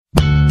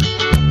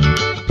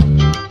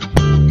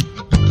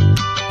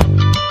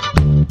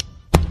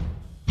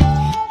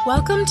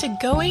Welcome to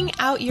Going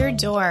Out Your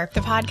Door, the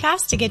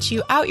podcast to get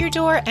you out your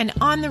door and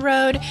on the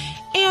road.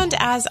 And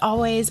as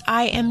always,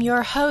 I am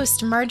your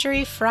host,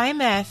 Marjorie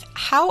Frymouth.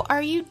 How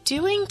are you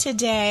doing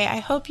today? I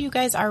hope you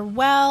guys are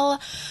well.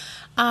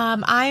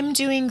 I'm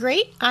doing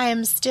great. I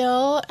am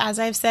still, as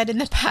I've said in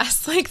the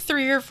past,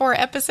 3 or 4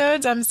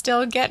 episodes, I'm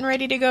still getting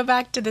ready to go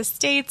back to the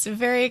States.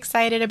 Very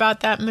excited about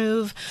that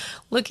move.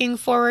 Looking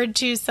forward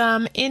to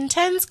some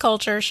intense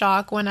culture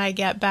shock when I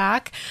get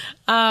back.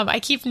 I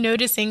keep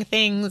noticing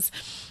things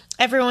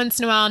every once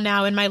in a while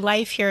now in my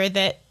life here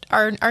that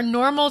are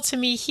normal to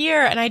me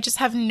here, and I just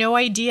have no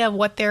idea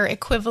what their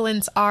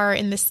equivalents are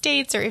in the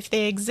States or if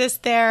they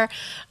exist there.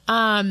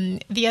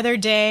 The other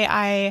day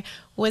I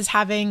was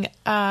having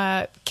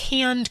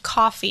canned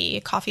coffee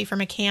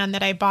from a can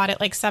that I bought at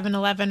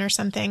 7-Eleven or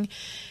something.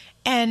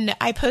 And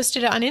I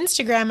posted it on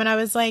Instagram and I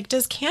was like,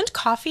 does canned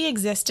coffee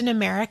exist in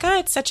America?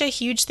 It's such a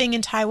huge thing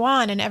in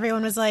Taiwan. And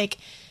everyone was like,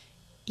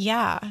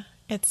 yeah,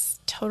 it's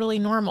totally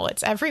normal.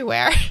 It's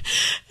everywhere.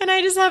 And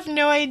I just have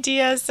no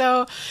idea.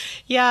 So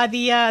yeah,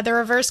 the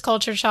reverse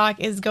culture shock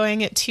is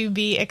going to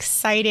be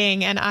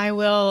exciting, and I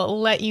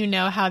will let you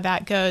know how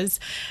that goes.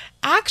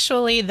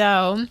 Actually,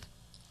 though,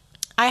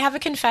 I have a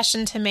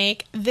confession to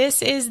make.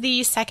 This is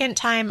the second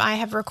time I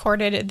have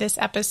recorded this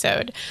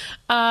episode.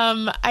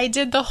 I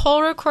did the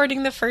whole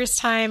recording the first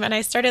time and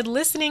I started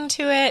listening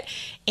to it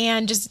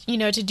and just,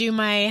 to do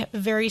my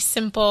very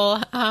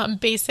simple,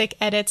 basic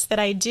edits that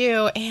I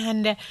do.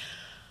 And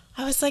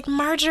I was like,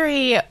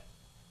 Marjorie,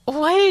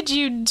 what did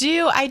you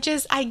do? I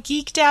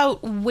geeked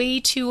out way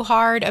too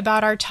hard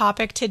about our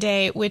topic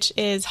today, which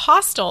is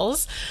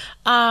hostels.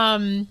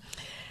 And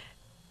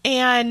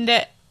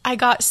I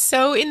got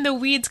so in the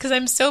weeds because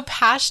I'm so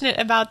passionate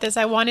about this.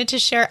 I wanted to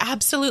share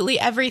absolutely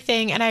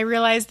everything, and I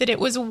realized that it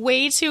was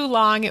way too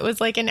long. It was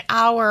like an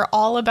hour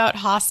all about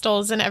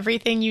hostels and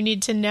everything you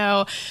need to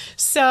know.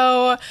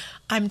 So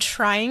I'm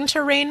trying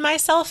to rein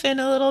myself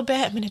in a little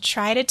bit. I'm going to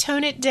try to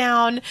tone it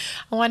down.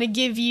 I want to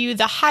give you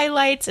the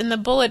highlights and the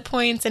bullet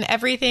points and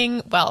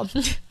everything. Well,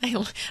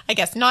 I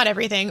guess not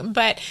everything,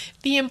 but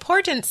the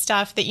important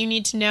stuff that you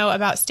need to know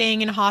about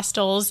staying in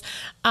hostels.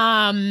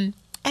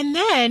 And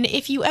then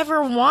if you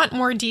ever want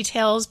more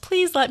details,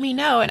 please let me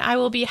know and I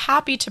will be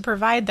happy to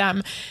provide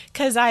them,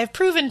 because I've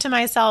proven to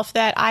myself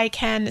that I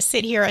can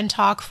sit here and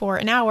talk for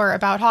an hour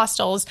about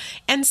hostels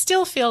and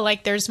still feel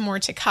like there's more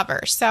to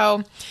cover.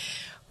 So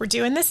we're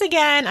doing this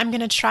again. I'm going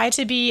to try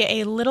to be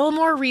a little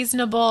more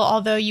reasonable,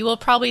 although you will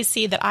probably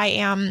see that I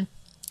am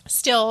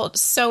still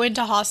so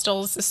into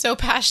hostels, so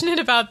passionate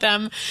about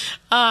them.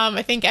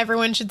 I think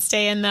everyone should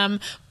stay in them.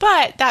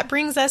 But that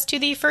brings us to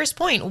the first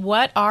point.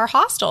 What are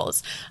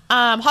hostels?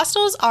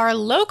 Hostels are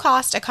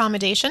low-cost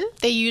accommodation.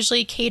 They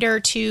usually cater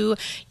to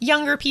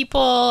younger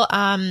people,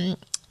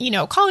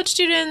 college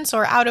students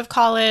or out of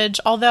college.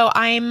 Although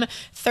I'm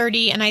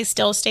 30 and I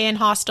still stay in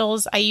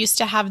hostels, I used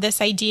to have this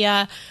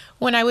idea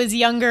when I was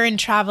younger and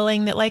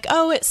traveling that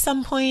at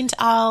some point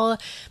I'll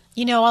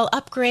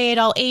upgrade,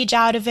 I'll age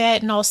out of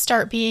it, and I'll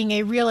start being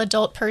a real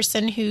adult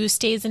person who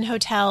stays in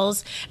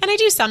hotels. And I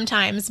do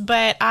sometimes,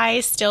 but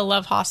I still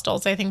love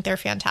hostels. I think they're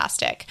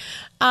fantastic.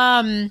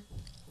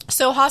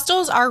 So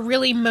hostels are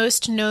really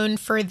most known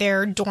for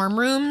their dorm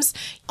rooms,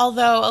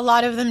 although a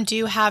lot of them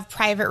do have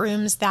private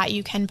rooms that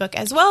you can book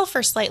as well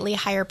for slightly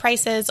higher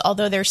prices,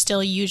 although they're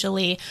still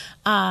usually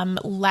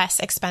less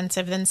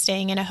expensive than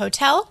staying in a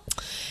hotel.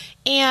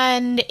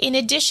 And in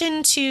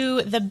addition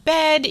to the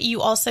bed,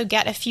 you also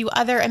get a few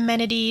other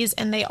amenities,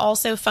 and they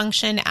also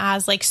function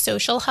as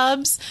social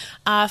hubs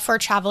for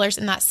travelers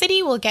in that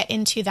city. We'll get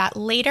into that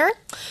later.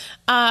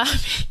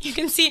 You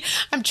can see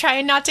I'm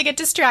trying not to get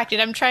distracted.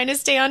 I'm trying to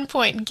stay on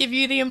point and give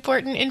you the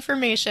important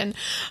information.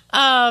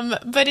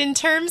 But in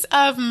terms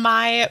of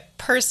my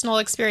personal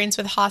experience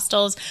with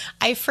hostels,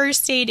 I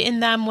first stayed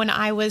in them when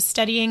I was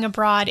studying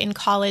abroad in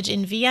college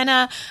in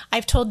Vienna.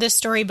 I've told this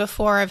story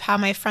before of how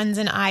my friends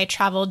and I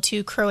traveled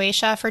to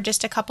Croatia for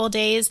just a couple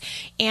days,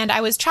 and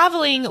I was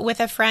traveling with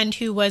a friend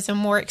who was a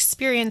more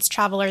experienced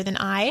traveler than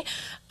I.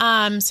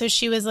 So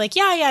she was like,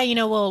 yeah,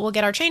 we'll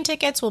get our train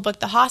tickets, we'll book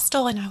the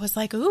hostel. And I was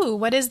like, ooh,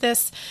 what is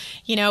this?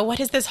 What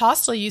is this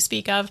hostel you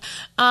speak of?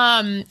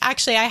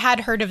 Actually, I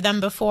had heard of them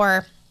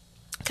before,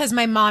 because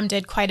my mom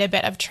did quite a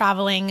bit of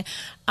traveling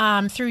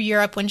through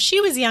Europe when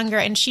she was younger,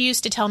 and she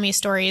used to tell me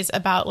stories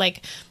about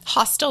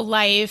hostel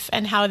life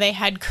and how they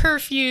had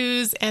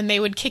curfews and they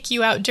would kick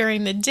you out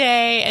during the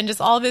day and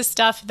just all this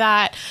stuff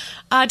that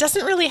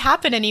doesn't really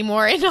happen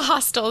anymore in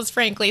hostels,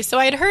 frankly. So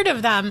I'd heard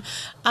of them,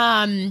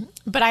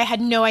 but I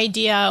had no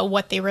idea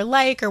what they were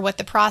like or what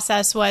the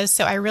process was.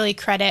 So I really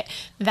credit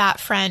that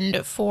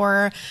friend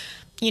for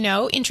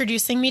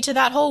introducing me to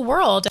that whole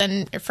world,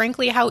 and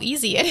frankly, how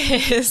easy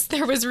it is.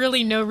 There was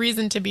really no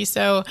reason to be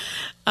so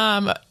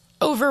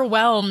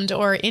overwhelmed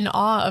or in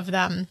awe of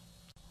them.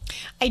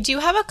 I do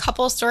have a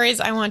couple stories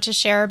I want to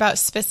share about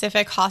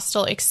specific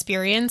hostel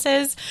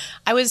experiences.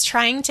 I was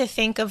trying to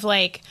think of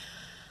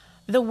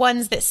the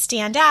ones that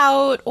stand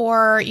out,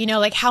 or,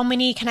 like how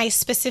many can I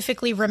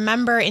specifically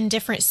remember in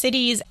different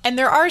cities. And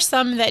there are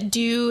some that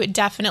do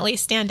definitely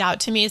stand out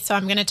to me. So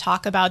I'm going to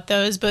talk about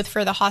those both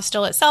for the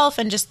hostel itself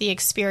and just the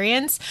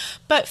experience.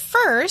 But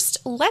first,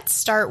 let's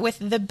start with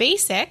the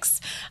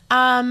basics.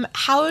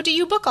 How do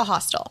you book a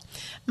hostel?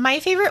 My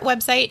favorite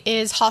website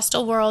is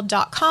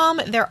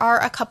hostelworld.com. There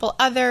are a couple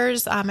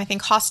others. I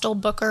think Hostel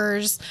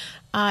Bookers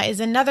is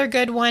another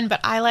good one, but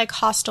I like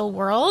Hostel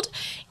World,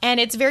 and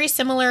it's very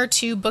similar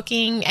to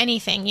booking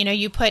anything.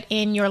 You put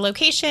in your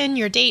location,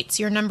 your dates,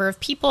 your number of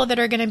people that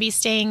are going to be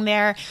staying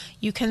there.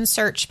 You can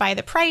search by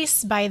the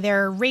price, by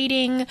their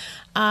rating,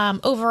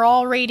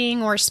 overall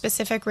rating, or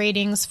specific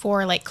ratings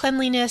for like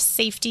cleanliness,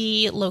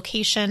 safety,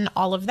 location,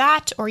 all of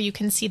that, or you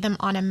can see them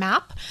on a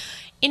map.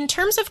 In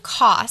terms of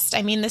cost,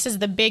 this is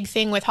the big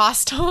thing with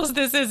hostels.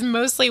 This is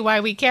mostly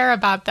why we care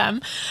about them.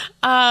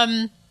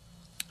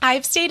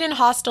 I've stayed in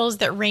hostels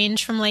that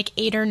range from like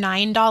 $8 or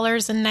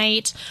 $9 a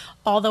night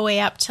all the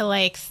way up to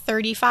like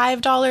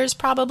 $35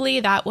 probably.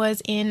 That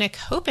was in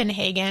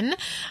Copenhagen.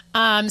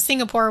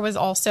 Singapore was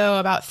also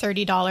about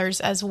 $30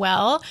 as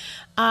well.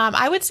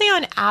 I would say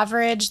on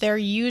average, they're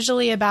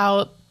usually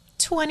about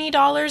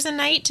 $20 a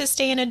night to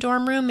stay in a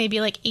dorm room,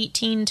 maybe like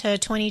 $18 to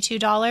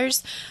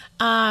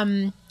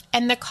 $22.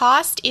 And the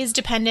cost is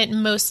dependent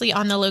mostly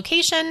on the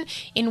location.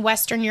 In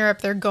Western Europe,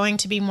 they're going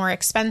to be more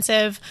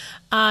expensive.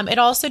 It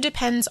also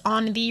depends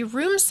on the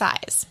room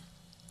size.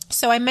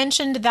 So I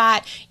mentioned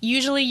that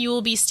usually you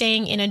will be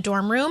staying in a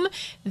dorm room.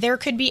 There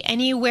could be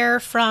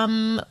anywhere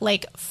from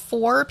like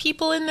 4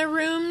 people in the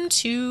room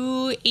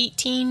to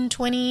 18,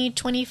 20,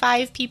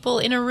 25 people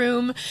in a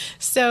room.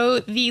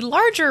 So the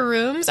larger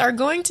rooms are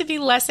going to be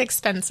less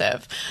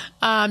expensive,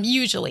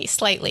 usually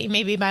slightly,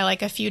 maybe by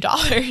like a few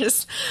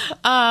dollars.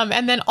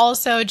 And then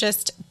also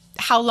just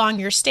how long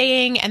you're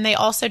staying, and they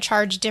also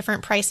charge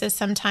different prices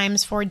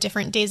sometimes for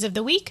different days of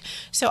the week.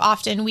 So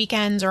often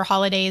weekends or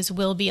holidays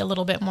will be a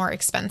little bit more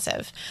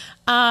expensive.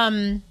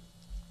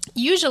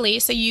 Usually,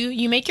 so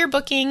you make your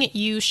booking,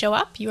 you show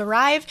up, you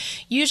arrive.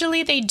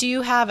 Usually they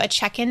do have a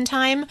check-in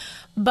time,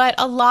 but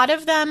a lot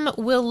of them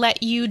will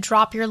let you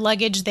drop your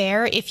luggage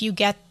there if you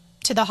get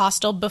to the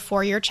hostel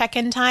before your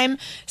check-in time.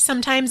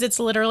 Sometimes it's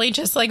literally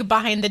just like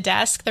behind the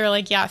desk. They're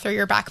like, yeah, throw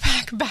your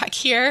backpack back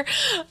here.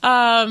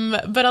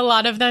 But a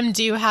lot of them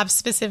do have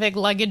specific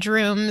luggage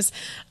rooms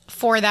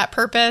for that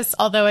purpose.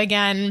 Although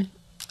again,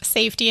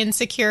 safety and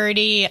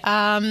security,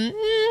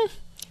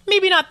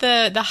 maybe not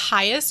the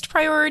highest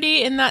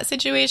priority in that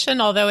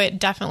situation, although it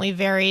definitely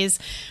varies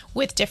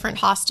with different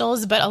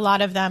hostels, but a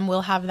lot of them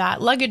will have that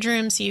luggage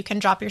room so you can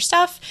drop your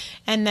stuff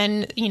and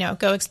then,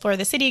 go explore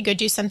the city, go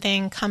do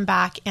something, come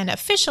back and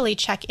officially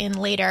check in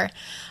later.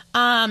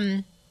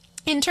 In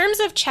terms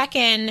of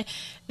check-in,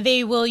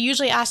 they will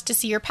usually ask to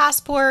see your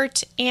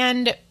passport,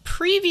 and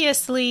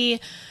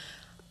previously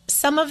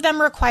some of them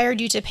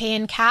required you to pay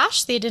in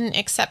cash. They didn't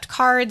accept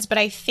cards, but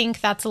I think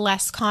that's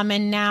less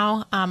common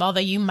now, although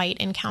you might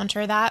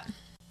encounter that.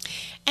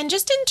 And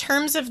just in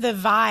terms of the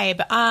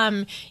vibe,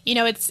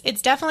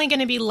 it's definitely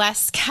going to be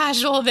less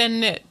casual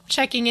than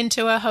checking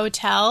into a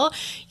hotel.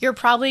 You're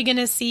probably going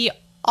to see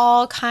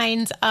all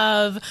kinds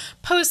of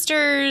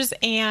posters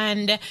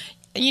and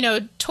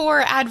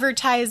tour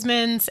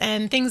advertisements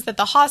and things that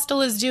the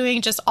hostel is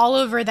doing just all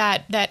over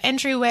that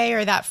entryway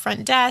or that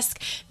front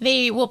desk.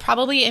 They will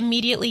probably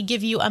immediately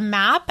give you a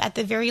map. At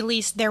the very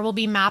least, there will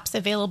be maps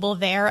available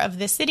there of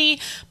the city,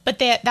 but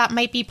that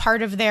might be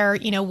part of their,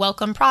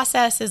 welcome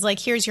process is like,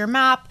 here's your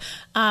map.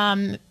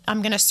 I'm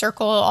going to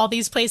circle all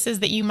these places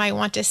that you might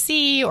want to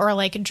see, or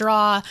like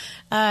draw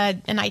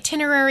an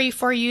itinerary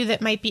for you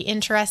that might be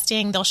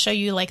interesting. They'll show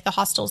you like the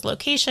hostel's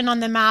location on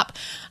the map.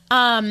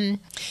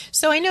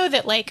 So I know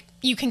that like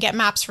you can get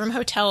maps from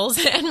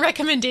hotels and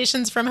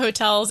recommendations from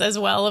hotels as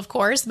well, of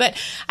course, but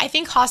I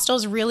think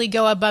hostels really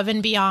go above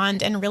and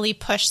beyond and really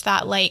push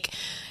that like,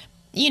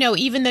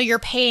 even though you're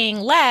paying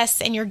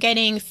less and you're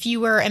getting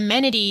fewer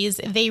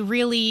amenities, they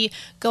really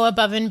go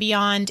above and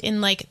beyond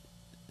in like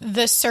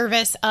the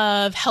service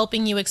of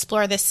helping you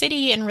explore the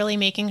city and really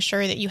making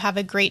sure that you have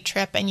a great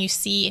trip and you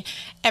see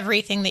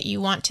everything that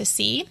you want to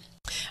see.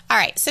 All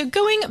right, so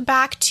going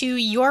back to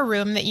your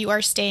room that you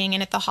are staying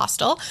in at the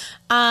hostel,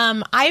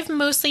 I've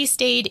mostly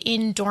stayed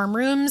in dorm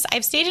rooms.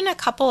 I've stayed in a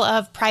couple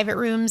of private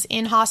rooms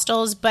in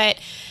hostels, but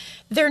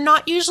they're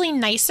not usually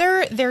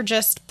nicer. They're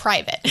just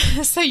private.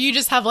 So you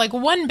just have like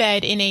one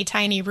bed in a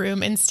tiny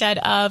room instead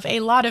of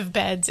a lot of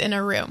beds in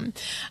a room.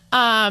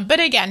 But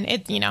again,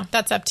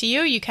 that's up to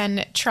you. You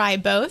can try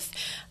both.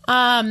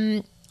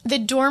 The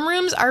dorm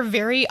rooms are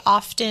very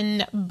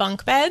often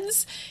bunk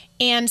beds.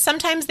 And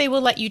sometimes they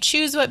will let you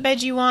choose what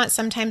bed you want.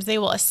 Sometimes they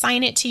will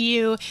assign it to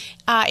you.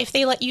 If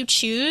they let you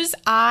choose,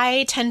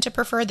 I tend to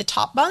prefer the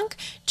top bunk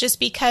just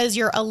because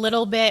you're a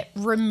little bit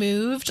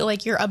removed,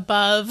 like you're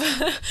above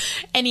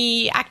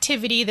any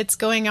activity that's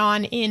going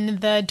on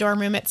in the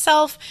dorm room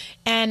itself.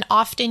 And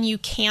often you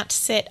can't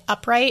sit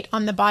upright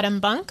on the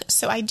bottom bunk.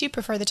 So I do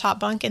prefer the top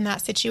bunk in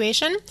that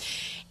situation.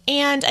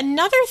 And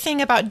another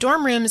thing about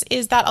dorm rooms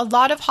is that a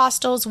lot of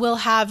hostels will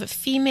have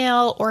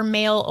female or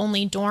male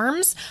only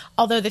dorms,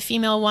 although the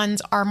female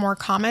ones are more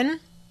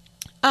common.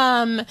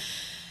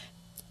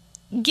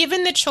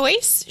 Given the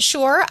choice,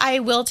 sure, I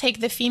will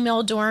take the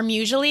female dorm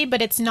usually,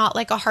 but it's not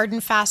like a hard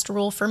and fast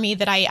rule for me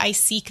that I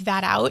seek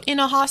that out in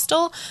a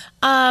hostel.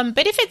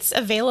 But if it's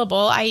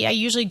available, I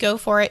usually go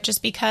for it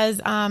just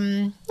because,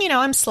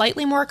 I'm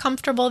slightly more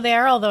comfortable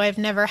there, although I've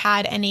never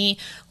had any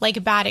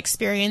like bad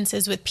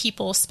experiences with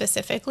people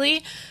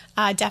specifically.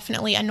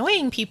 Definitely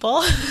annoying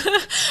people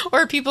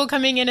or people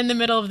coming in the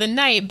middle of the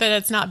night, but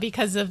it's not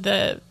because of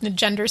the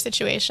gender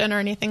situation or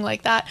anything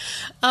like that.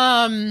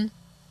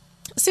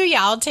 So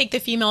yeah, I'll take the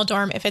female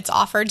dorm if it's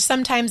offered.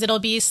 Sometimes it'll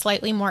be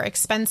slightly more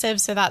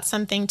expensive, so that's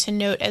something to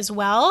note as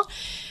well.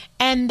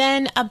 And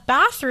then a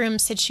bathroom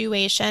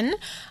situation.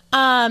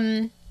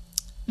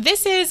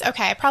 This is,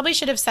 okay, I probably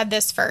should have said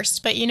this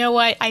first, but you know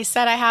what? I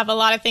said I have a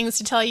lot of things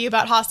to tell you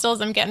about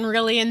hostels. I'm getting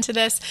really into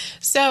this.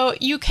 So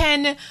you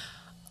can,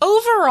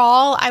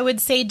 overall, I would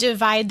say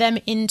divide them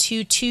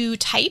into two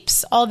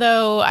types,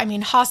 although,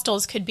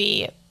 hostels could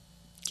be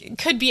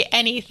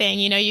anything,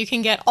 you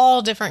can get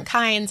all different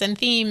kinds and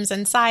themes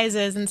and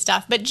sizes and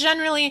stuff. But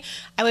generally,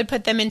 I would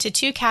put them into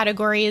two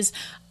categories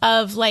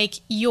of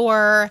like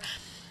your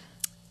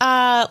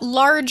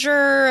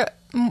larger,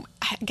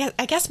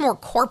 I guess more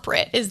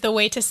corporate is the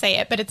way to say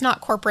it, but it's not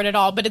corporate at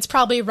all. But it's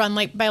probably run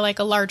by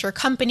a larger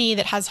company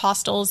that has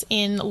hostels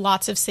in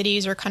lots of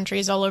cities or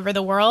countries all over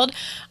the world.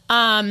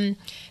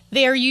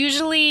 They are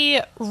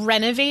usually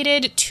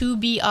renovated to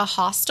be a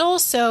hostel,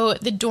 so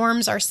the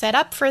dorms are set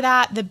up for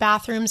that. The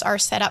bathrooms are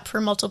set up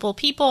for multiple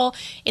people.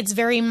 It's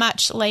very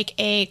much like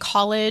a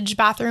college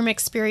bathroom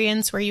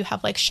experience where you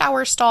have like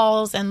shower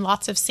stalls and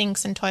lots of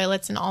sinks and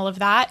toilets and all of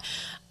that.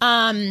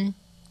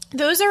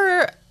 Those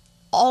are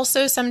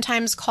also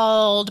sometimes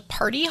called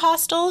party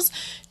hostels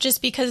just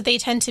because they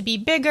tend to be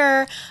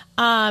bigger.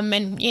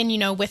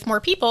 And with more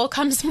people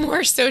comes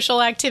more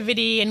social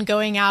activity and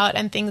going out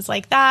and things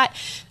like that.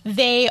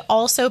 They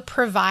also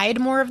provide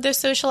more of the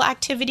social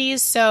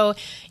activities. So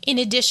in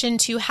addition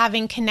to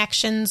having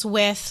connections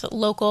with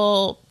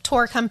local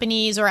tour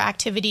companies or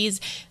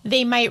activities,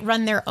 they might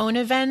run their own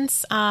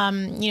events.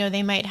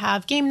 They might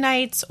have game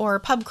nights or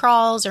pub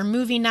crawls or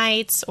movie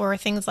nights or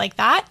things like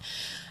that.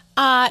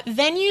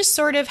 Then you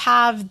sort of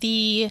have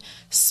the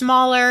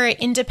smaller,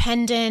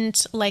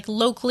 independent, like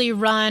locally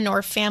run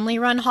or family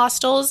run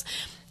hostels.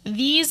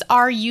 These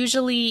are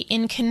usually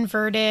in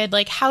converted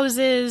like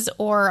houses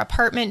or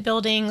apartment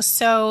buildings.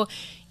 So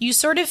you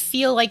sort of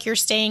feel like you're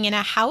staying in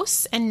a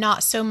house and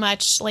not so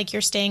much like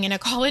you're staying in a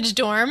college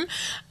dorm.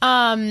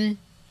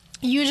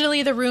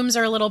 Usually the rooms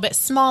are a little bit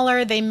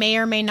smaller. They may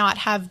or may not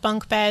have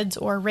bunk beds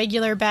or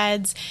regular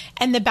beds.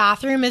 And the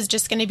bathroom is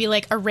just going to be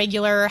like a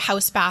regular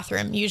house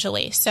bathroom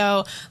usually.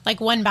 So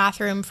like one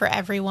bathroom for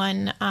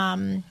everyone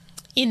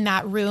in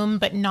that room,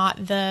 but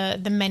not the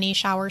many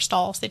shower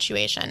stall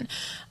situation.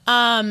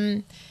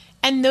 And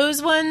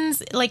those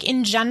ones, like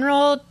in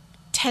general,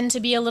 tend to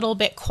be a little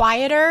bit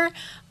quieter.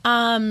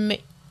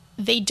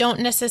 They don't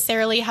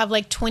necessarily have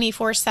like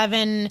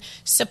 24/7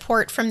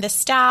 support from the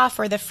staff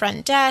or the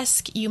front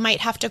desk. You might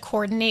have to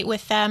coordinate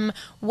with them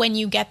when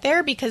you get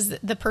there because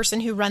the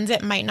person who runs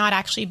it might not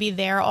actually be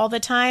there all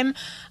the time.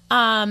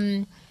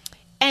 And,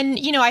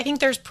 I think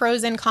there's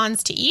pros and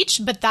cons to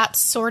each, but that's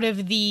sort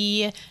of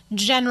the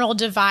general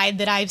divide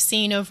that I've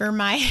seen over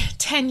my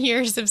 10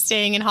 years of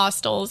staying in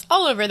hostels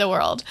all over the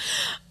world.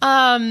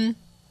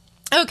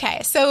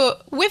 Okay, so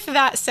with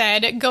that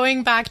said,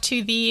 going back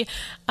to the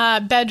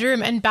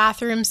bedroom and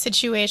bathroom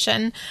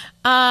situation,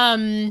 so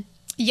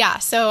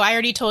I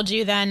already told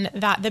you then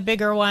that the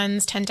bigger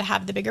ones tend to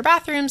have the bigger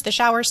bathrooms, the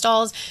shower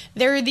stalls.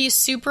 There are these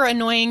super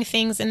annoying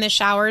things in the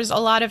showers a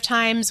lot of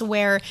times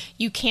where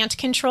you can't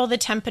control the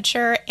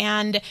temperature,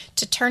 and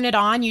to turn it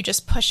on, you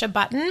just push a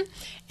button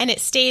and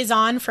it stays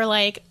on for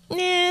like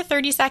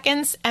 30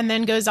 seconds and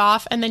then goes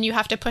off, and then you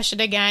have to push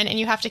it again and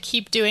you have to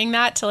keep doing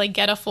that to like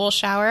get a full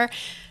shower.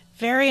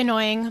 Very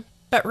annoying,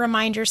 but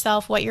remind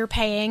yourself what you're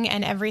paying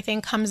and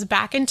everything comes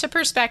back into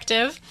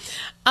perspective.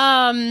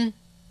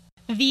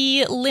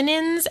 The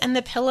linens and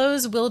the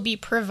pillows will be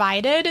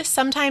provided.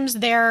 Sometimes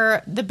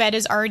the bed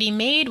is already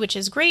made, which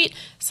is great.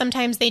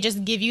 Sometimes they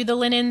just give you the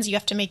linens. You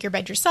have to make your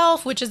bed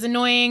yourself, which is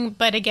annoying.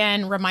 But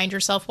again, remind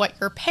yourself what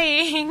you're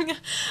paying.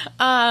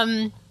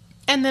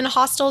 And then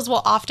hostels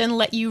will often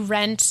let you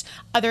rent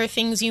other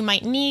things you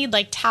might need,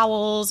 like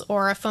towels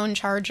or a phone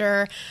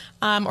charger,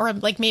 or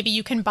like maybe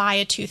you can buy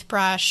a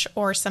toothbrush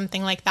or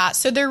something like that.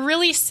 So they're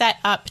really set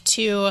up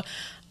to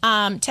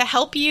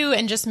help you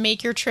and just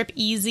make your trip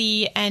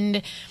easy.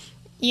 And,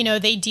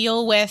 they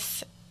deal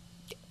with,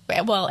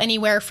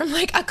 anywhere from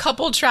like a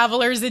couple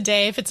travelers a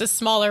day, if it's a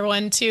smaller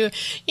one, to,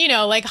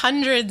 like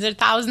hundreds or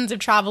thousands of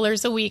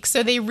travelers a week.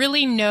 So they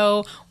really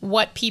know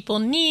what people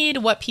need,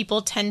 what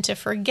people tend to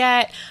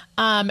forget,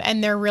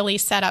 and they're really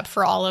set up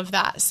for all of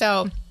that.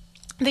 So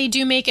they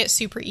do make it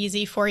super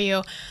easy for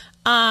you.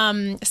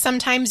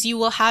 Sometimes you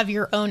will have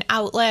your own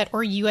outlet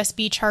or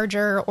USB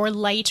charger or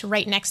light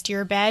right next to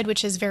your bed,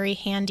 which is very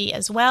handy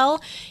as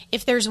well.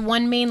 If there's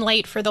one main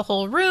light for the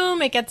whole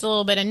room, it gets a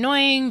little bit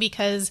annoying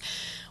because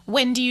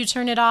when do you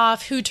turn it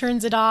off? Who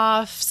turns it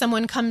off?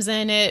 Someone comes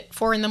in at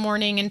 4 a.m.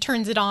 and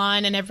turns it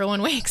on and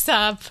everyone wakes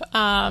up.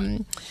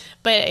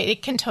 But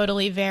it can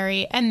totally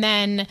vary. And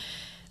then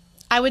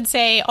I would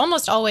say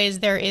almost always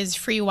there is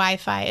free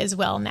Wi-Fi as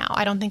well now.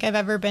 I don't think I've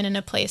ever been in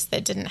a place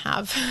that didn't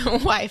have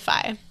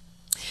Wi-Fi.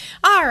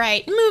 All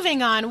right,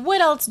 moving on. What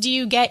else do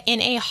you get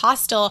in a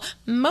hostel?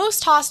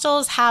 Most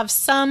hostels have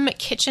some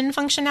kitchen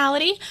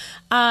functionality.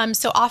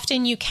 So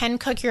often you can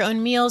cook your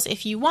own meals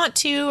if you want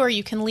to, or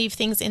you can leave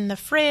things in the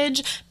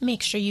fridge.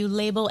 Make sure you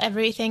label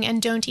everything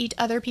and don't eat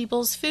other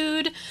people's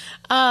food.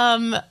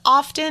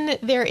 Often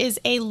there is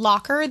a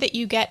locker that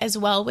you get as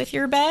well with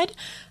your bed.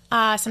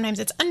 Sometimes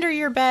it's under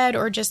your bed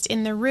or just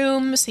in the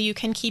room, so you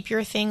can keep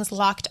your things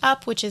locked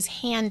up, which is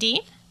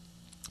handy.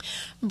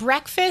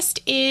 Breakfast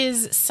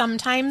is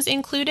sometimes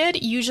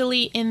included,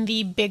 usually in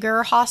the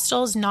bigger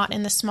hostels, not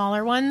in the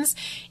smaller ones.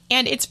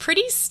 And it's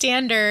pretty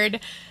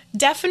standard.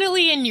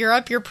 Definitely in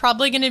Europe, you're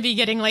probably going to be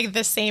getting like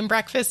the same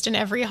breakfast in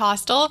every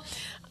hostel.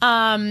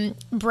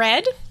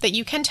 Bread that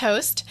you can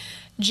toast.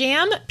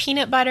 Jam,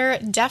 peanut butter,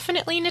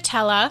 definitely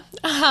Nutella.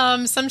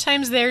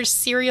 Sometimes there's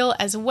cereal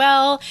as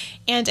well,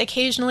 and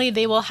occasionally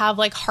they will have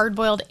like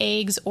hard-boiled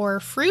eggs or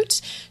fruit.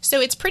 So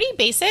it's pretty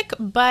basic,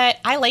 but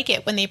I like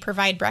it when they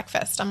provide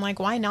breakfast. I'm like,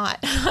 why not?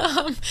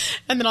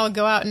 And then I'll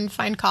go out and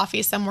find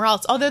coffee somewhere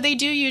else. Although they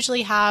do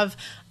usually have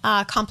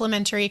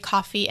complimentary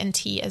coffee and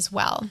tea as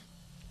well.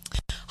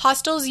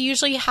 Hostels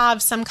usually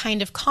have some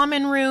kind of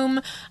common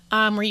room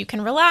where you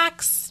can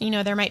relax. You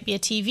know, there might be a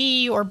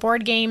TV or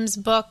board games,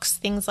 books,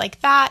 things like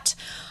that.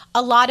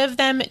 A lot of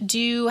them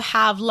do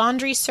have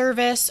laundry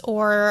service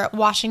or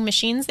washing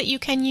machines that you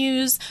can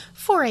use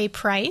for a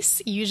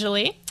price,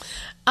 usually.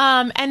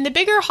 And the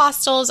bigger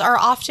hostels are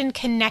often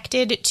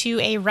connected to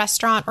a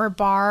restaurant or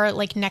bar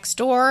like next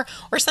door,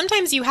 or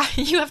sometimes you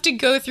have to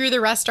go through the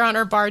restaurant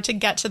or bar to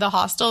get to the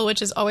hostel,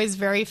 which is always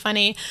very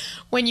funny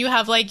when you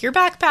have like your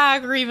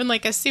backpack or even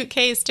like a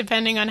suitcase,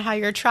 depending on how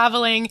you're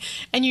traveling,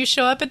 and you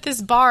show up at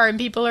this bar and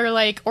people are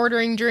like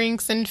ordering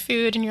drinks and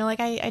food, and you're like,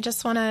 I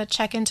just want to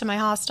check into my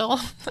hostel.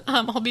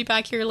 I'll be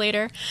back here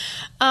later.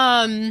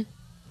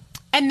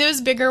 And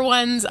those bigger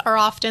ones are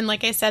often,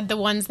 like I said, the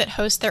ones that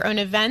host their own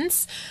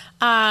events,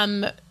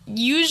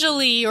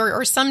 usually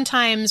or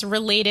sometimes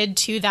related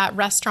to that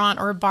restaurant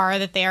or bar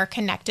that they are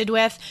connected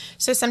with.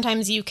 So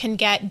sometimes you can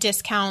get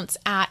discounts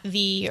at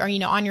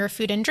on your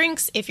food and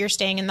drinks if you're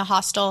staying in the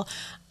hostel,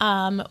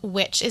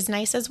 which is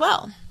nice as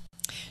well.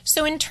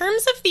 So in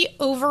terms of the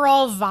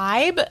overall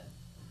vibe,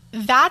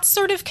 that's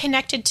sort of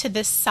connected to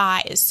the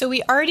size. So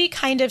we already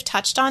kind of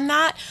touched on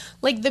that.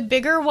 Like the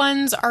bigger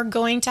ones are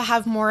going to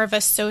have more of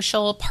a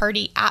social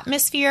party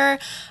atmosphere.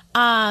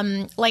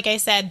 Like I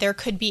said, there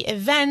could be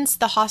events.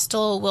 The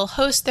hostel will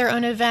host their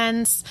own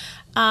events.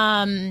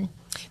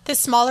 The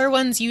smaller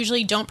ones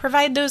usually don't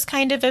provide those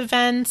kind of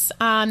events.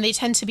 They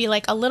tend to be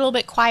like a little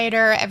bit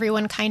quieter.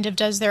 Everyone kind of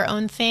does their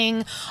own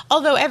thing.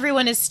 Although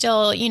everyone is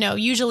still,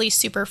 usually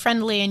super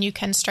friendly and you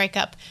can strike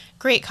up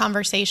great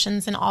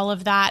conversations and all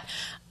of that.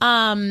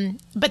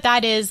 But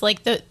that is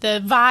like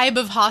the vibe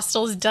of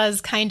hostels does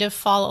kind of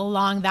fall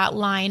along that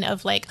line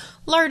of like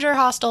larger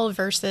hostel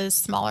versus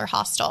smaller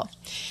hostel.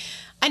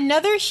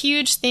 Another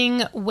huge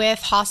thing with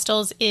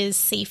hostels is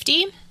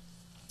safety.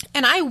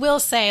 And I will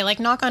say, like,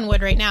 knock on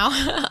wood right now,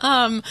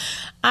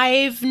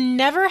 I've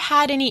never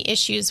had any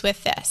issues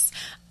with this.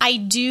 I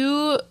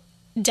do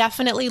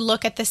definitely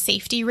look at the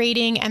safety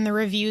rating and the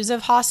reviews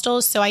of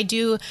hostels. So I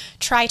do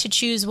try to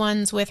choose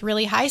ones with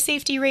really high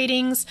safety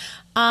ratings.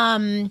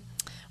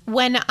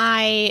 When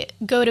I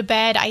go to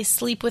bed, I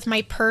sleep with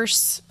my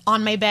purse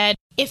on my bed.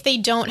 If they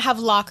don't have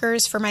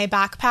lockers for my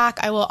backpack,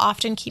 I will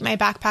often keep my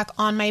backpack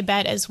on my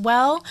bed as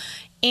well.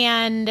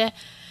 And,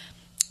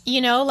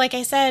 like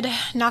I said,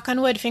 knock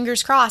on wood,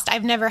 fingers crossed,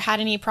 I've never had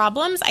any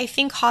problems. I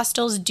think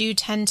hostels do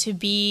tend to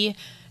be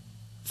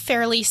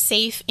fairly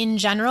safe in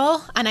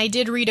general. And I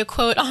did read a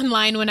quote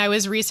online when I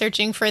was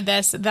researching for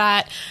this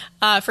that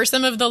for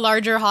some of the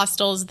larger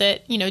hostels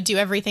that, do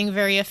everything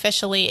very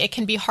officially, it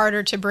can be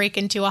harder to break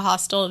into a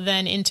hostel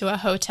than into a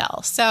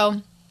hotel.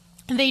 So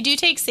they do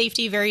take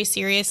safety very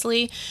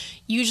seriously.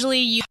 Usually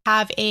you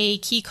have a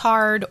key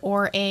card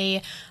or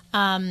a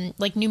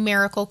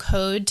numerical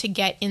code to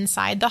get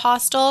inside the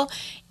hostel.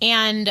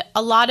 And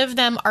a lot of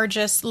them are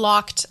just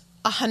locked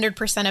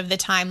 100% of the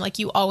time. Like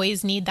you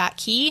always need that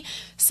key.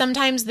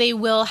 Sometimes they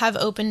will have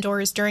open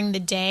doors during the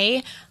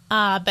day,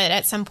 but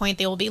at some point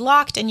they will be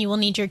locked and you will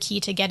need your key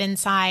to get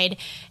inside.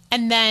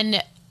 And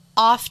then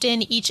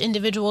often each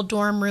individual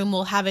dorm room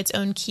will have its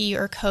own key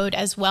or code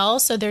as well.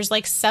 So there's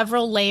like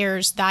several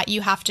layers that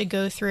you have to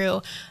go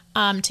through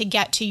to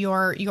get to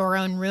your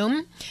own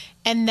room.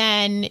 And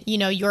then,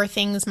 your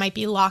things might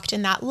be locked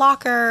in that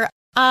locker.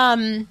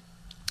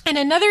 And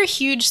another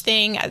huge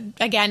thing,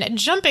 again,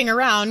 jumping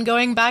around,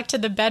 going back to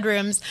the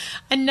bedrooms,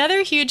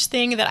 another huge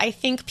thing that I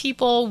think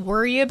people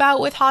worry about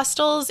with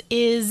hostels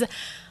is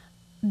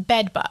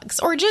bed bugs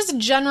or just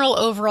general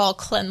overall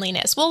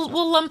cleanliness. We'll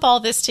lump all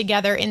this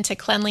together into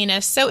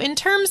cleanliness. So in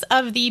terms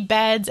of the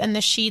beds and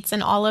the sheets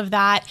and all of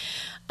that,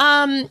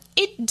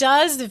 it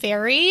does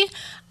vary.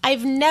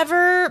 I've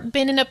never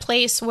been in a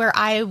place where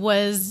I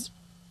was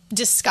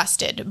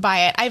disgusted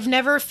by it. I've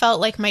never felt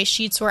like my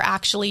sheets were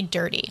actually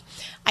dirty.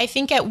 I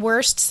think at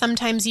worst,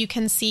 sometimes you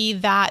can see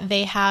that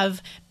they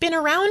have been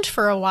around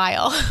for a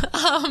while.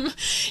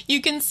 You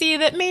can see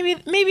that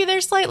maybe they're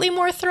slightly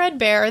more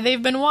threadbare.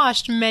 They've been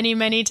washed many,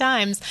 many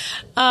times.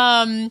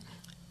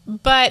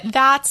 But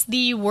that's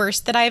the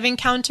worst that I've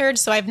encountered.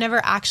 So I've never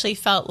actually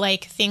felt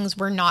like things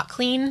were not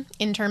clean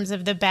in terms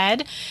of the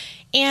bed.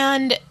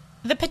 And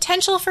the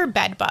potential for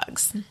bed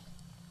bugs.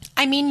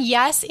 I mean,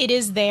 yes, it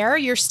is there.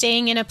 You're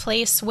staying in a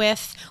place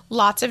with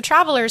lots of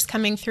travelers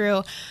coming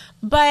through,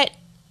 but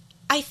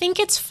I think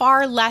it's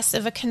far less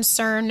of a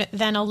concern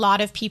than a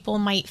lot of people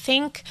might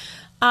think.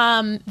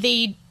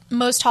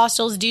 Most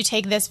hostels do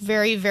take this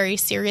very, very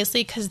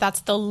seriously because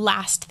that's the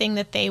last thing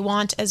that they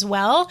want as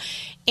well.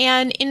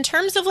 And in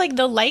terms of like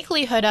the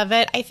likelihood of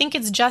it, I think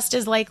it's just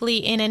as likely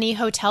in any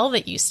hotel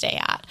that you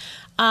stay at.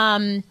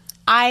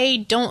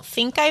 I don't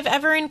think I've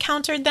ever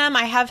encountered them.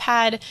 I have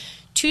had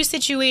 2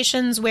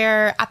 situations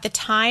where at the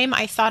time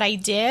I thought I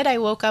did. I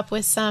woke up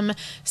with some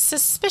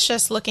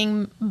suspicious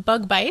looking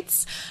bug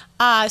bites.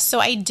 So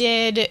I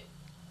did,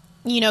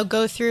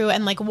 go through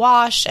and like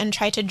wash and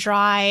try to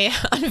dry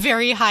on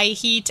very high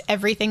heat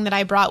everything that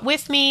I brought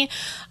with me.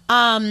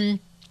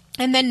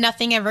 And then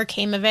nothing ever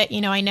came of it.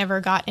 I never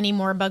got any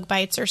more bug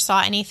bites or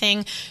saw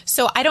anything.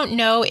 So I don't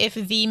know if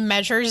the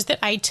measures that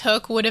I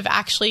took would have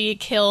actually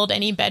killed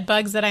any bed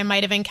bugs that I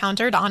might have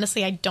encountered.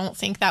 Honestly, I don't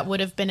think that would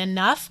have been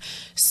enough.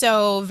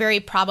 So very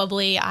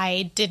probably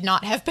I did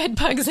not have bed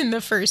bugs in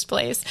the first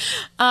place.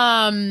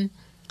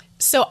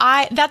 So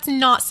that's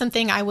not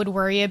something I would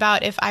worry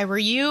about if I were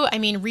you. I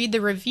mean, read the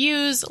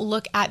reviews,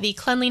 look at the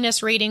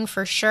cleanliness rating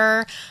for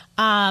sure.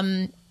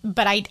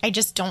 But I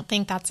just don't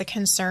think that's a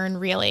concern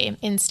really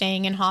in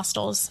staying in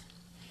hostels.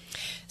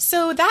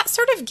 So that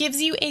sort of gives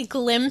you a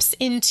glimpse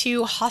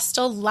into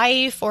hostel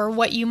life or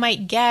what you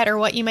might get or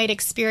what you might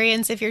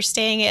experience if you're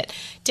staying at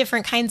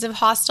different kinds of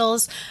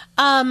hostels.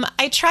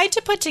 I tried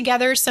to put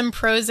together some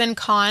pros and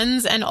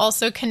cons and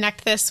also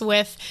connect this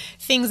with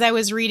things I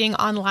was reading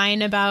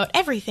online about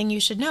everything you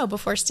should know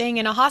before staying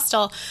in a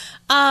hostel.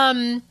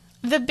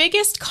 The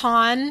biggest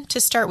con, to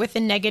start with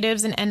the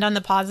negatives and end on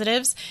the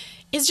positives,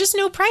 is just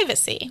no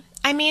privacy.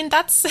 I mean,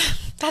 that's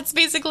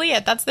basically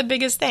it. That's the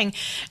biggest thing.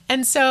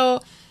 And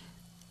so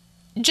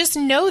just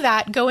know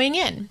that going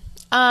in.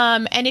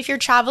 And if you're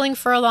traveling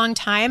for a long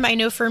time, I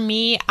know for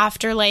me,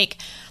 after like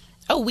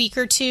a week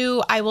or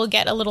 2, I will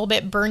get a little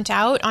bit burnt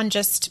out on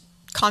just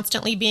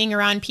constantly being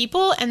around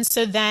people. And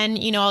so then,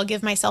 I'll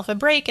give myself a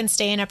break and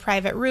stay in a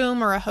private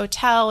room or a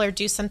hotel or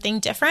do something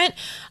different.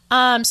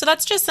 So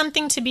that's just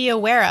something to be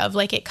aware of.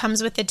 Like, it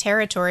comes with the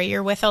territory.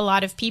 You're with a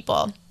lot of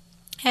people.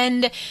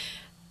 And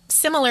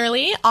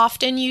similarly,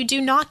 often you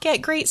do not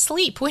get great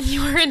sleep when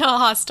you are in a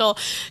hostel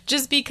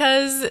just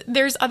because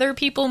there's other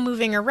people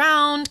moving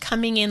around,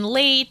 coming in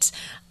late,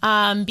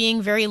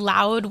 being very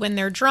loud when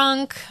they're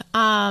drunk.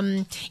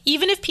 Even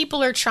if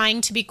people are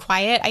trying to be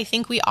quiet, I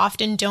think we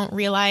often don't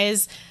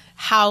realize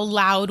how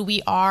loud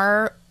we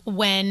are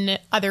when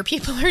other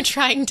people are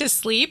trying to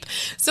sleep.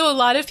 So a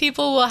lot of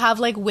people will have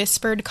like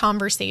whispered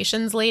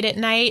conversations late at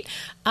night,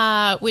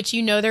 which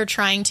they're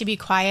trying to be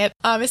quiet.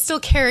 It still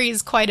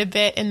carries quite a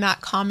bit in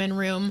that common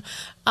room,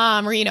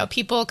 or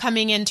people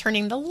coming in,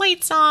 turning the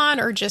lights on,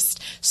 or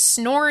just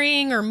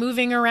snoring or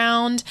moving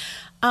around.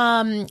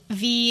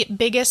 The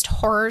biggest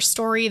horror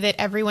story that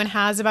everyone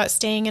has about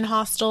staying in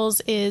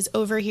hostels is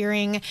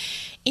overhearing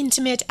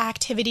intimate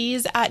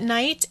activities at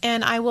night.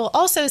 And I will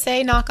also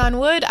say, knock on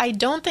wood, I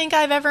don't think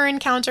I've ever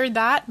encountered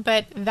that,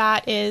 but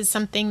that is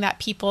something that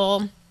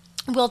people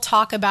will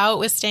talk about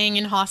with staying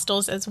in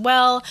hostels as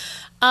well.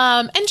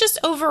 And just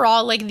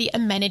overall, like, the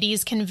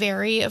amenities can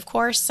vary. Of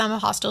course, some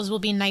hostels will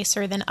be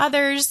nicer than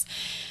others.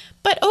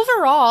 But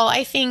overall,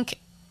 I think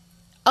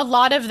a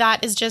lot of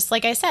that is just,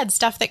 like I said,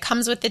 stuff that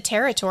comes with the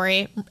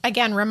territory.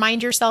 Again,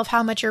 remind yourself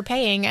how much you're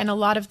paying, and a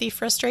lot of the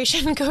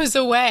frustration goes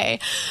away.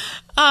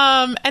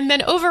 And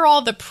then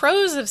overall, the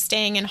pros of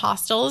staying in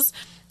hostels,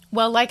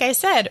 well, like I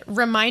said,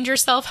 remind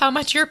yourself how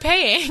much you're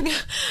paying.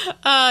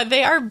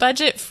 They are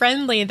budget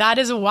friendly. That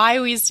is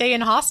why we stay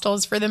in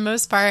hostels for the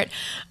most part.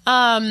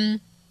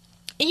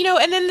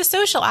 And then the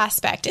social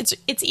aspect.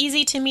 It's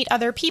easy to meet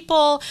other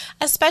people,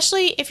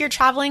 especially if you're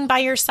traveling by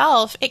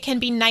yourself. It can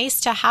be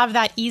nice to have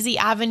that easy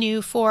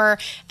avenue for,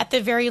 at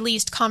the very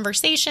least,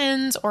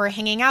 conversations or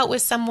hanging out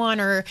with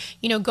someone or,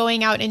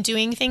 going out and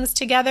doing things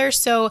together.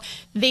 So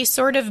they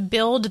sort of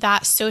build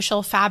that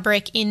social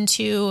fabric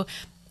into,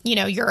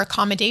 your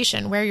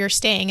accommodation where you're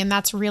staying. And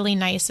that's really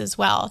nice as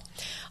well.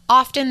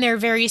 Often they're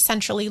very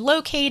centrally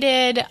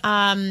located.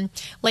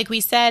 Like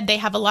we said, they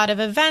have a lot of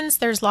events.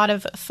 There's a lot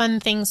of fun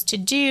things to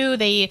do.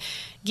 They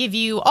give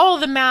you all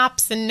the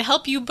maps and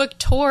help you book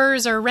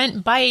tours or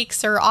rent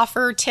bikes or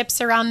offer tips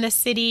around the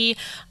city.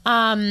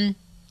 The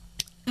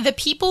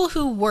people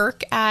who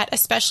work at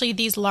especially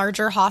these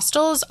larger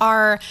hostels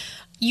are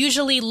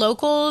usually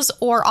locals,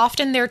 or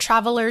often they're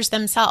travelers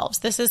themselves.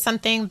 This is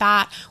something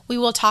that we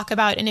will talk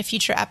about in a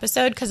future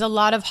episode, because a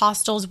lot of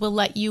hostels will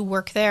let you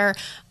work there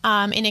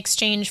in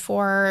exchange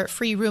for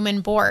free room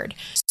and board.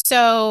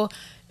 So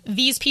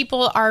these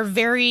people are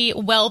very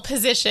well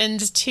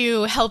positioned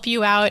to help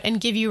you out and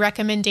give you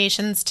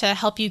recommendations to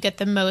help you get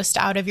the most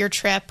out of your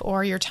trip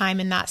or your time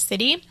in that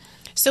city.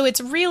 So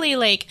it's really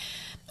like,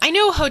 I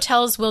know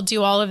hotels will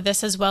do all of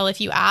this as well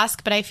if you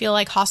ask, but I feel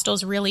like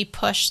hostels really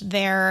push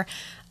their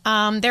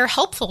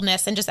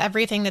helpfulness and just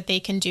everything that they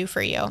can do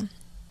for you.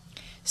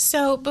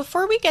 So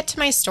before we get to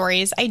my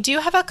stories, I do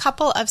have a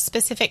couple of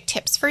specific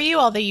tips for you,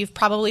 although you've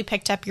probably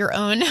picked up your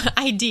own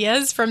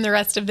ideas from the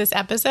rest of this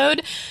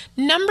episode.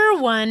 Number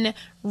one,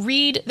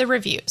 read the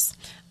reviews.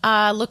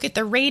 Look at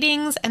the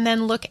ratings and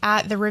then look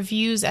at the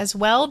reviews as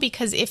well,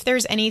 because if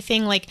there's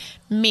anything like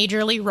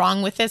majorly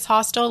wrong with this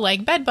hostel,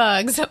 like bed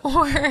bugs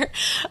or,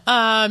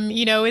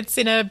 it's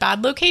in a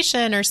bad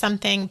location or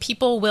something,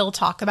 people will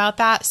talk about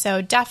that.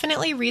 So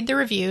definitely read the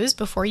reviews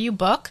before you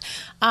book.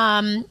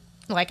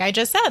 Like I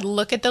just said,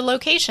 look at the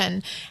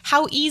location.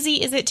 How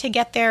easy is it to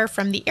get there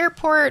from the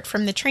airport,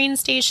 from the train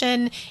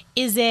station?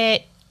 Is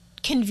it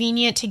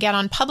convenient to get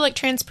on public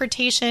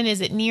transportation?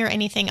 Is it near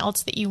anything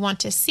else that you want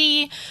to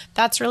see?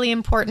 That's really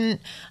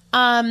important.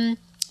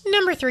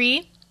 Number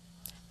three,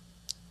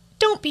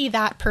 don't be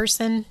that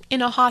person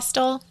in a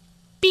hostel.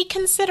 Be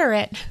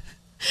considerate.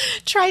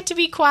 Try to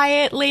be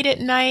quiet late at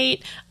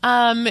night.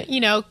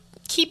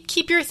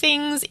 Keep your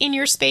things in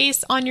your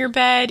space, on your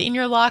bed, in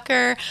your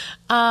locker.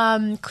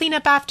 Clean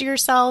up after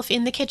yourself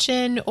in the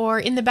kitchen or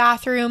in the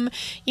bathroom.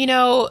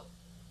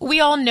 We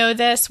all know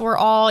this. We're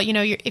all,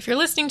 if you're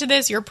listening to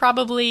this, you're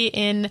probably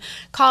in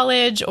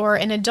college or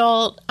an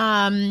adult.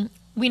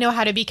 We know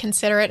how to be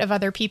considerate of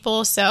other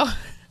people. So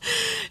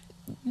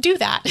do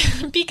that.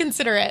 Be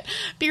considerate.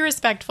 Be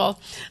respectful.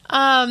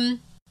 I'm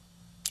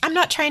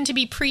not trying to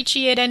be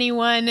preachy at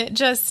anyone.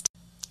 Just,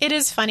 it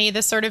is funny,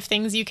 the sort of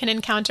things you can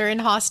encounter in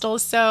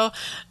hostels. So,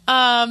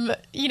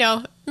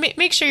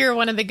 make sure you're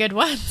one of the good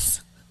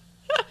ones.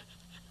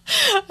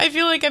 I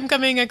feel like I'm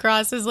coming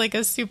across as like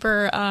a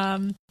super,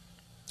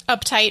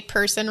 uptight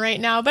person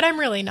right now, but I'm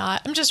really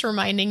not. I'm just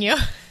reminding you.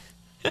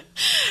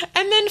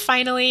 And then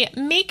finally,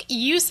 make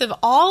use of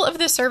all of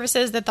the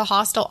services that the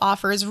hostel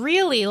offers.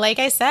 Really, like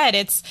I said,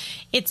 it's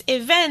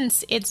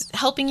events, it's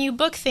helping you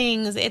book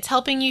things, it's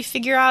helping you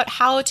figure out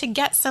how to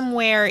get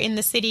somewhere in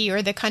the city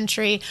or the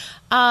country.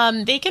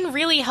 They can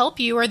really help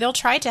you, or they'll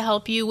try to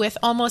help you with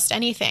almost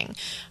anything.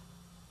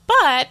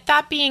 But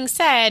that being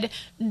said,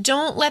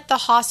 don't let the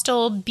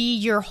hostel be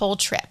your whole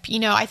trip.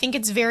 I think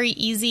it's very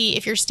easy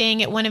if you're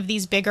staying at one of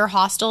these bigger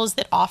hostels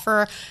that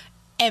offer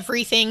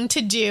everything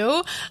to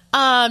do.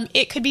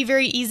 It could be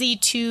very easy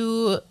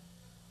to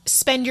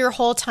spend your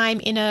whole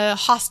time in a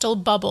hostel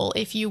bubble,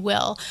 if you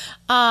will.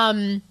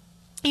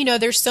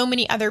 There's so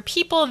many other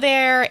people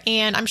there,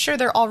 and I'm sure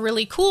they're all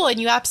really cool, and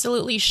you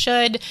absolutely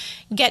should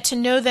get to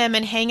know them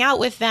and hang out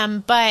with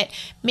them, but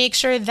make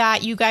sure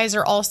that you guys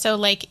are also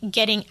like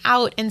getting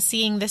out and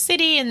seeing the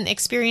city and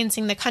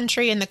experiencing the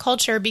country and the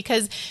culture,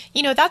 because,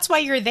 that's why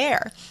you're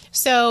there.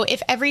 So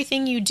if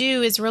everything you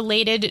do is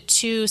related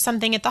to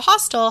something at the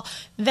hostel,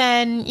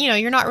 then,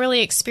 you're not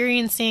really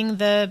experiencing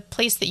the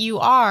place that you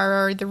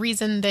are or the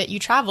reason that you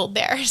traveled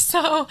there.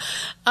 So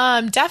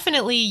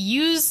definitely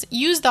use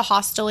the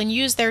hostel and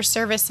use their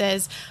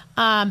services,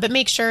 but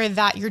make sure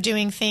that you're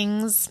doing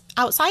things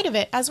outside of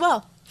it as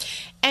well.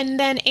 And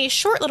then a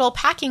short little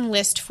packing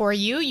list for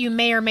you. You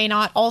may or may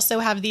not also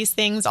have these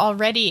things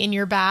already in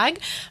your bag,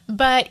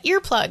 but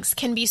earplugs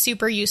can be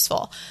super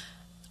useful.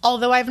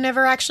 Although I've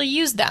never actually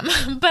used them,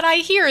 but I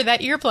hear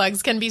that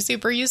earplugs can be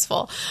super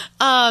useful.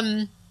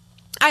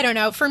 I don't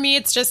know. For me,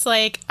 it's just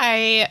like,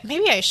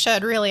 maybe I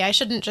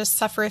shouldn't just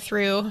suffer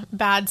through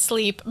bad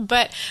sleep,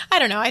 but I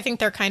don't know. I think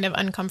they're kind of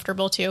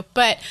uncomfortable too.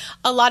 But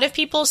a lot of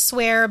people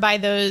swear by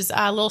those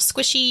little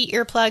squishy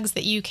earplugs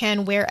that you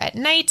can wear at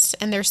night,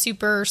 and they're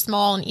super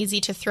small and easy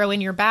to throw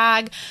in your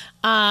bag.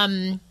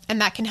 And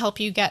that can help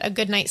you get a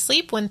good night's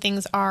sleep when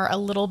things are a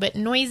little bit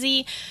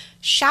noisy.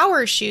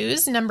 Shower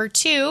shoes, number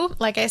two.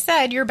 Like I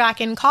said, you're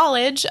back in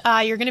college.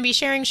 You're going to be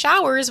sharing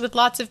showers with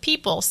lots of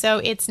people. So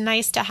it's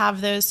nice to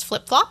have those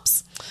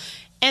flip-flops.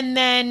 And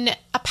then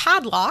a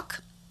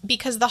padlock,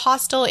 because the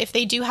hostel, if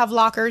they do have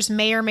lockers,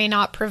 may or may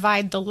not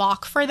provide the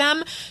lock for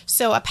them.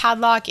 So a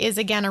padlock is,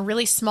 again, a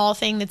really small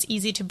thing that's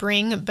easy to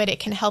bring, but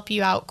it can help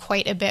you out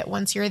quite a bit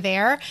once you're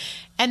there.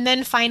 And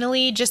then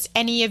finally, just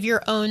any of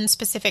your own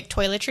specific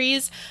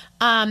toiletries.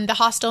 The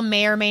hostel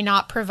may or may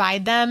not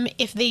provide them.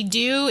 If they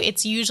do,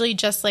 it's usually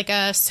just like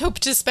a soap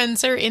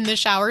dispenser in the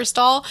shower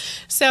stall.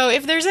 So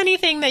if there's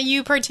anything that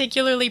you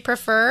particularly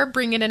prefer,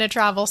 bring it in a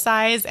travel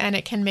size, and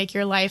it can make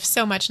your life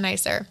so much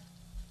nicer.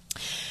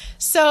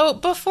 So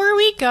before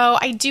we go,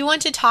 I do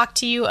want to talk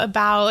to you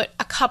about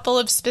a couple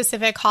of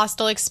specific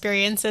hostel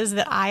experiences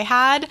that I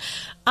had.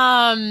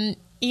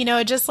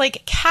 Just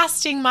like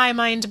casting my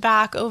mind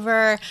back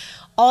over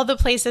all the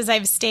places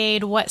I've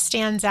stayed, what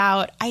stands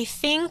out. I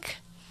think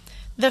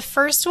the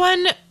first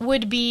one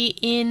would be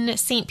in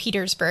St.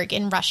 Petersburg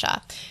in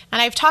Russia.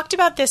 And I've talked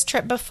about this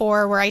trip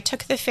before where I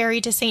took the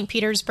ferry to St.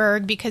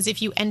 Petersburg because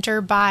if you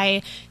enter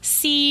by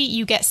sea,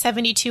 you get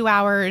 72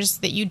 hours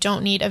that you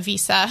don't need a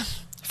visa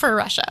for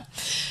Russia.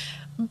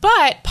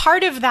 But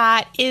part of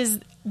that is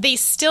they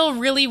still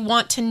really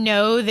want to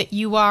know that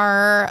you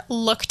are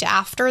looked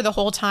after the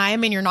whole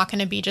time and you're not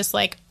going to be just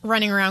like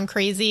running around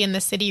crazy in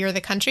the city or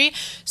the country.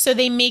 So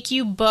they make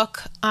you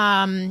book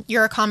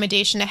your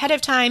accommodation ahead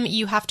of time.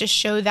 You have to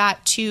show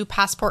that to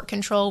passport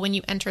control when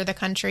you enter the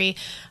country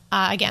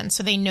again,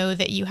 so they know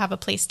that you have a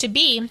place to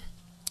be.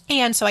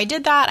 And so I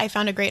did that. I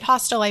found a great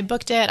hostel. I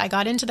booked it. I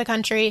got into the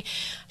country,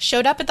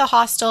 showed up at the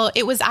hostel.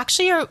 It was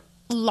actually a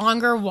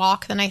longer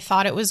walk than I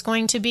thought it was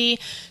going to be.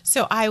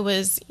 So I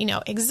was,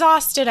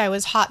 exhausted. I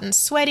was hot and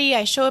sweaty.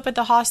 I show up at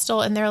the hostel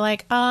and they're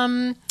like,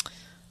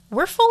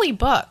 we're fully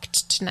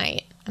booked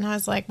tonight. And I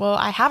was like, well,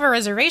 I have a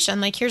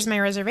reservation. Like, here's my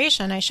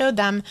reservation. I showed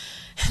them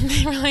and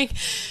they were like,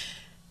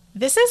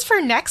 this is for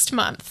next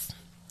month.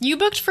 You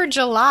booked for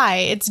July.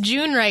 It's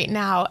June right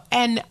now.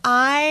 And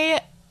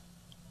I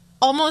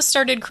almost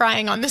started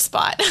crying on the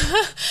spot.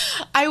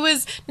 I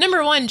was,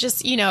 number one,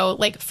 just,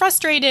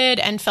 frustrated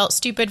and felt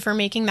stupid for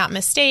making that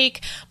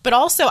mistake. But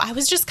also I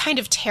was just kind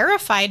of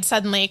terrified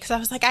suddenly because I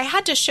was like, I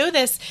had to show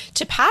this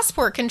to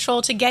passport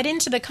control to get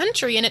into the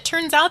country. And it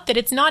turns out that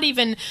it's not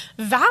even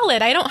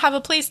valid. I don't have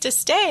a place to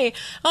stay.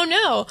 Oh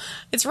no,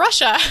 it's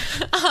Russia,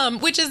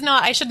 which is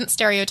not, I shouldn't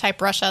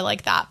stereotype Russia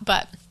like that.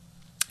 But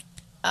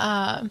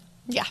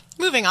yeah,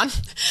 moving on.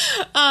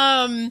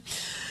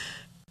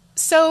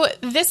 So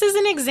this is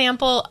an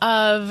example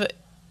of,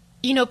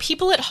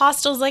 people at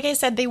hostels, like I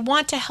said, they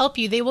want to help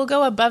you. They will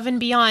go above and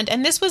beyond.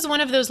 And this was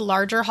one of those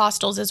larger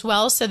hostels as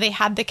well. So they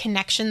had the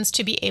connections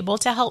to be able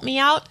to help me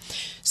out.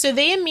 So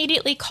they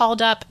immediately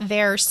called up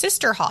their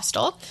sister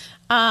hostel,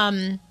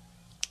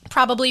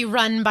 probably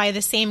run by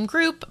the same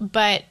group,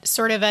 but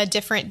sort of a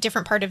different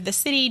part of the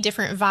city,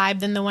 different vibe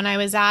than the one I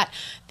was at.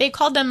 They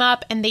called them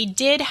up and they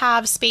did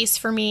have space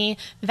for me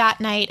that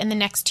night and the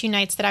next 2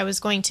 nights that I was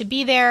going to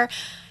be there.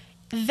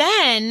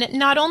 Then,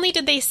 not only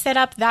did they set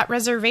up that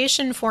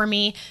reservation for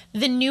me,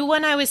 the new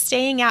one I was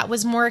staying at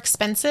was more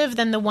expensive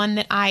than the one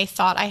that I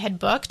thought I had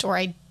booked, or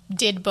I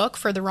did book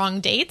for the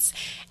wrong dates.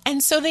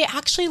 And so they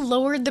actually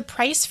lowered the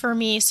price for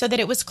me so that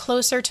it was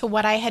closer to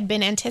what I had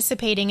been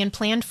anticipating and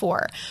planned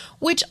for,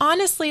 which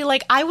honestly,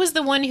 I was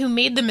the one who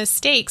made the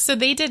mistake. So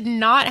they did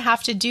not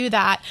have to do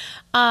that.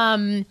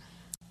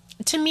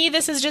 To me,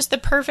 this is just the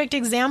perfect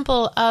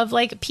example of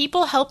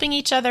people helping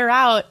each other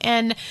out.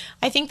 And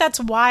I think that's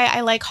why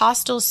I like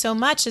hostels so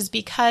much, is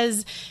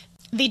because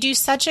they do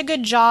such a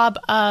good job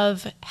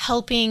of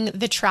helping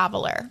the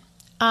traveler.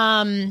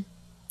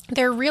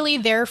 They're really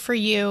there for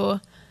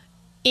you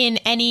in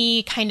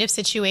any kind of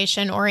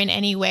situation or in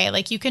any way.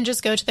 You can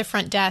just go to the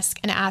front desk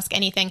and ask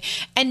anything.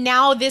 And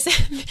now this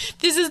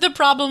is the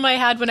problem I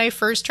had when I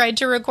first tried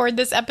to record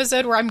this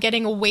episode, where I'm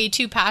getting way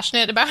too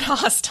passionate about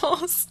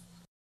hostels.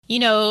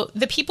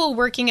 The people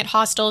working at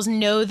hostels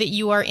know that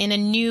you are in a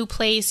new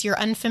place, you're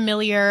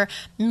unfamiliar,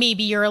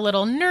 maybe you're a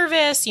little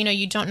nervous,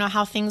 you don't know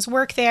how things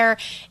work there.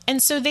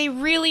 And so they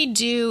really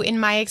do, in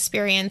my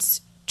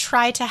experience,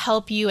 try to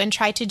help you and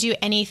try to do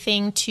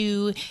anything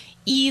to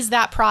ease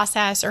that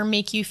process or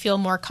make you feel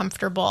more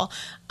comfortable.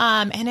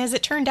 And as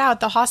it turned out,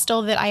 the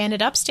hostel that I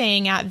ended up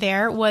staying at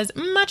there was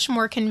much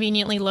more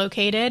conveniently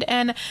located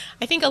and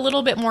I think a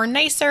little bit more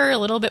nicer, a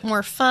little bit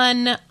more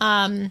fun,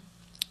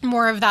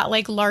 more of that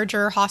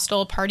larger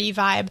hostel party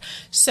vibe.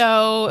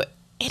 So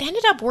it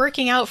ended up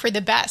working out for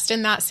the best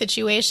in that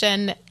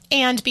situation.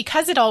 And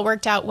because it all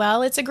worked out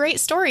well, it's a great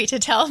story to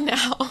tell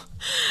now.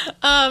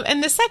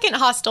 And the second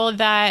hostel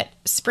that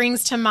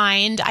springs to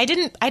mind, I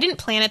didn't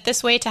plan it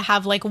this way to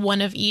have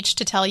one of each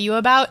to tell you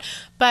about,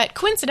 but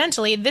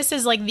coincidentally, this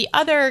is the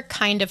other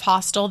kind of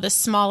hostel, the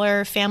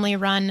smaller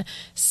family-run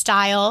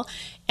style.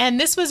 And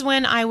this was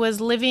when I was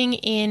living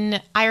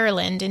in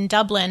Ireland, in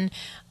Dublin.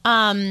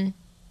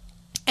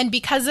 And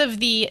because of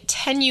the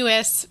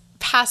tenuous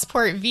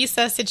passport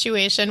visa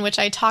situation, which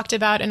I talked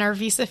about in our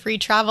visa-free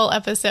travel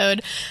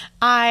episode,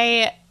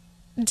 I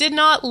did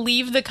not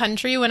leave the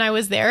country when I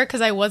was there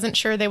because I wasn't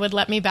sure they would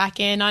let me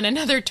back in on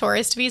another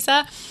tourist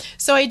visa.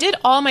 So I did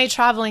all my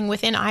traveling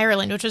within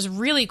Ireland, which was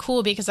really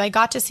cool because I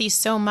got to see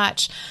so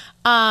much.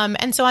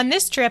 And so on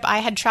this trip, I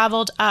had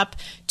traveled up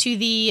to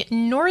the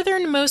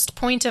northernmost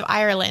point of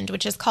Ireland,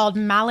 which is called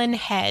Malin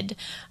Head.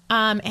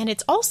 And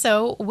it's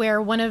also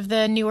where one of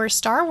the newer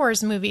Star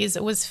Wars movies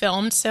was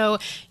filmed. So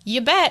you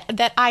bet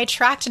that I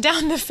tracked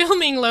down the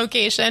filming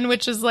location,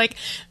 which is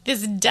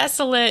this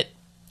desolate,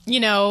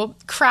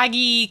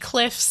 craggy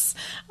cliffs.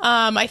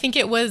 I think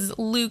it was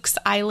Luke's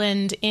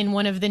Island in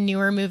one of the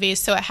newer movies.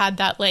 So it had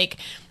that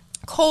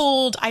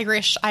cold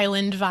Irish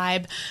island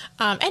vibe.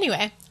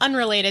 Anyway,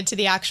 unrelated to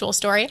the actual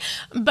story,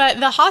 but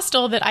the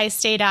hostel that I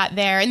stayed at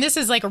there, and this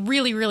is like a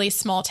really, really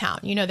small town.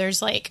 You know,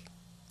 there's like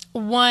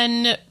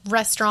one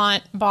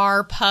restaurant,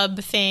 bar, pub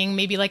thing,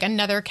 maybe like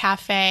another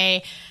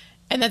cafe,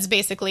 and that's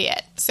basically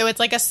it. So it's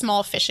like a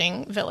small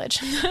fishing village.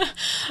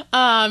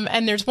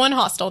 And there's one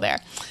hostel there.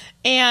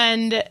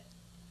 And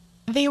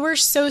they were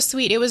so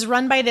sweet. It was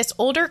run by this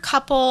older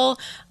couple.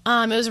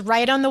 It was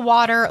right on the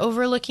water,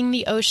 overlooking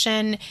the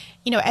ocean.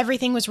 You know,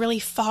 everything was really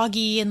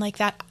foggy and like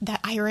that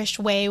Irish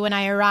way when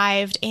I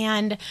arrived.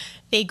 And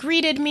they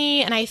greeted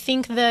me, and I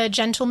think the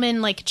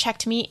gentleman like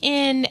checked me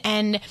in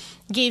and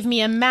gave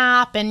me a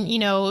map and, you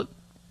know,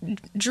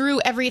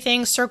 drew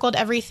everything, circled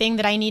everything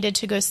that I needed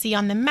to go see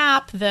on the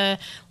map, the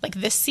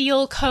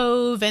seal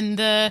cove and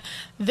the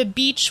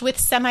beach with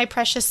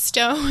semi-precious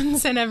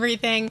stones and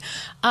everything.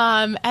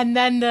 And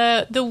then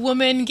the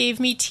woman gave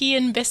me tea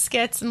and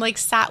biscuits and like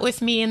sat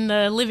with me in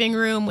the living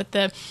room with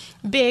the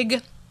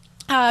big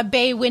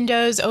bay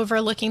windows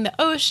overlooking the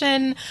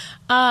ocean.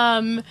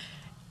 And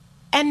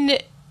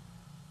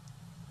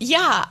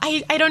yeah,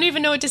 I don't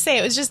even know what to say.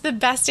 It was just the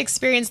best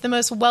experience, the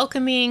most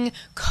welcoming,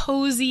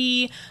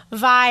 cozy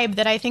vibe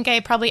that I think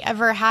I probably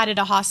ever had at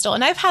a hostel.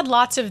 And I've had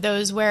lots of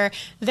those where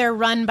they're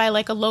run by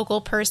like a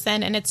local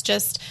person and it's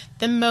just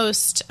the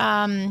most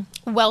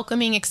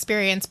welcoming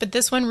experience. But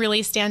this one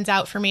really stands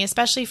out for me,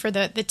 especially for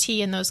the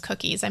tea and those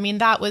cookies. I mean,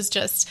 that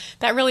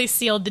really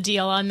sealed the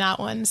deal on that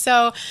one.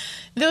 So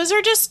those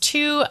are just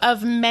two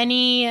of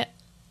many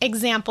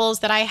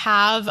examples that I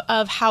have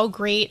of how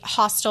great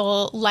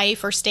hostel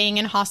life or staying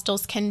in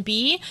hostels can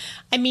be.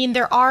 I mean,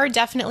 there are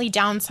definitely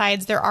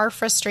downsides, there are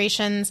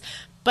frustrations,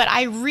 but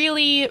I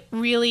really,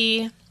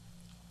 really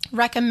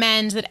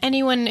recommend that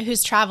anyone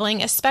who's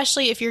traveling,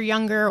 especially if you're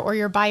younger or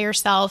you're by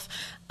yourself,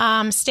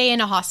 stay in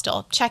a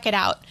hostel. Check it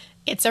out.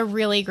 It's a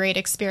really great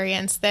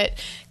experience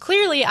that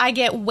clearly I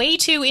get way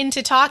too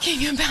into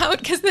talking about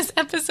because this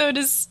episode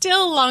is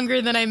still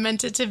longer than I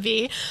meant it to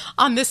be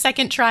on the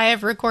second try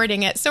of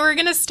recording it. So we're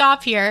going to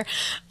stop here.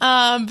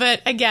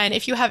 But again,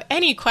 if you have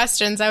any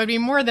questions, I would be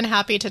more than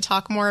happy to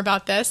talk more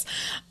about this.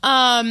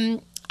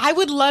 I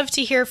would love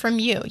to hear from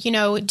you. You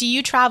know, do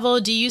you travel?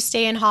 Do you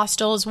stay in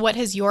hostels? What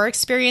has your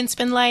experience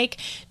been like?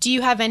 Do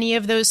you have any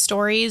of those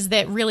stories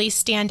that really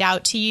stand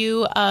out to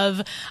you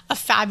of a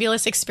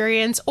fabulous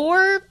experience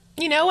or,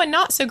 you know, a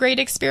not so great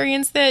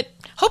experience that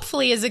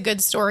hopefully is a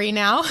good story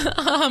now,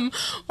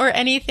 or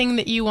anything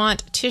that you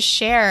want to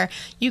share?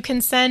 You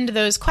can send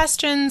those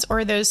questions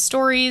or those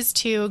stories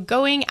to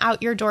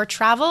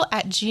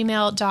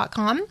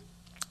goingoutyourdoortravel@gmail.com.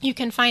 You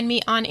can find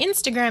me on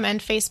Instagram and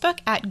Facebook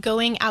at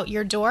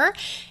goingoutyourdoor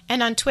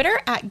and on Twitter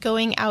at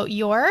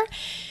goingoutyour.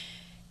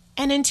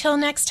 And until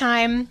next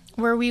time,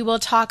 where we will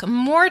talk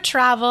more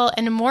travel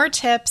and more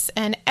tips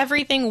and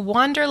everything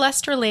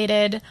Wanderlust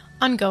related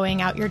on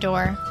Going Out Your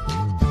Door.